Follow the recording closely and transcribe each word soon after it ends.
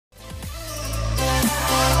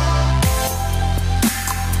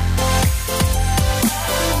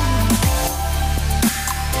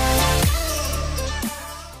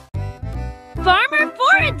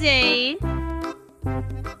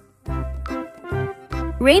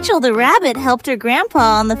Rachel the rabbit helped her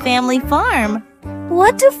grandpa on the family farm.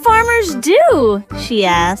 "What do farmers do?" she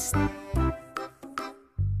asked.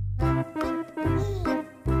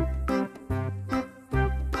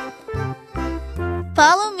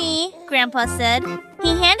 "Follow me," Grandpa said. He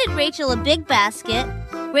handed Rachel a big basket.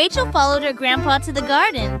 Rachel followed her grandpa to the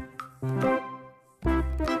garden.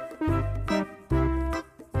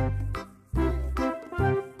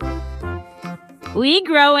 "We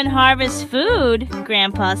grow and harvest food,"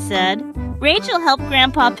 Grandpa said. Rachel helped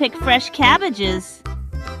Grandpa pick fresh cabbages.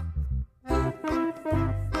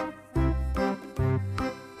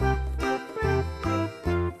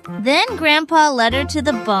 Then Grandpa led her to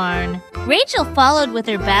the barn. Rachel followed with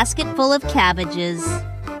her basket full of cabbages.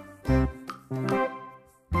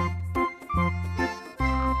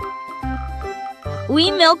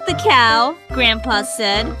 "We milk the cow," Grandpa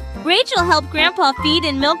said. Rachel helped Grandpa feed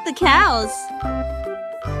and milk the cows.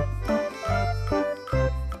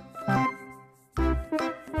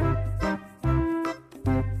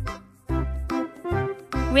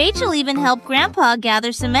 Rachel even helped Grandpa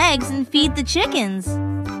gather some eggs and feed the chickens.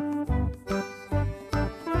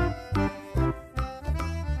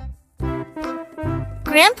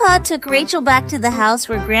 Grandpa took Rachel back to the house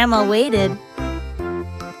where Grandma waited.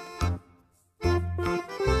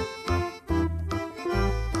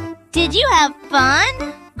 "Did you have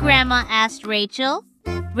fun?" Grandma asked Rachel.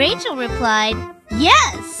 Rachel replied,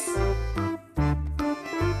 "Yes."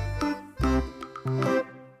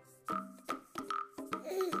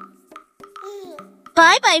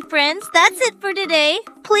 Bye-bye, friends. That's it for today.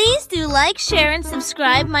 Please do like, share, and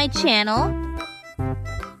subscribe my channel.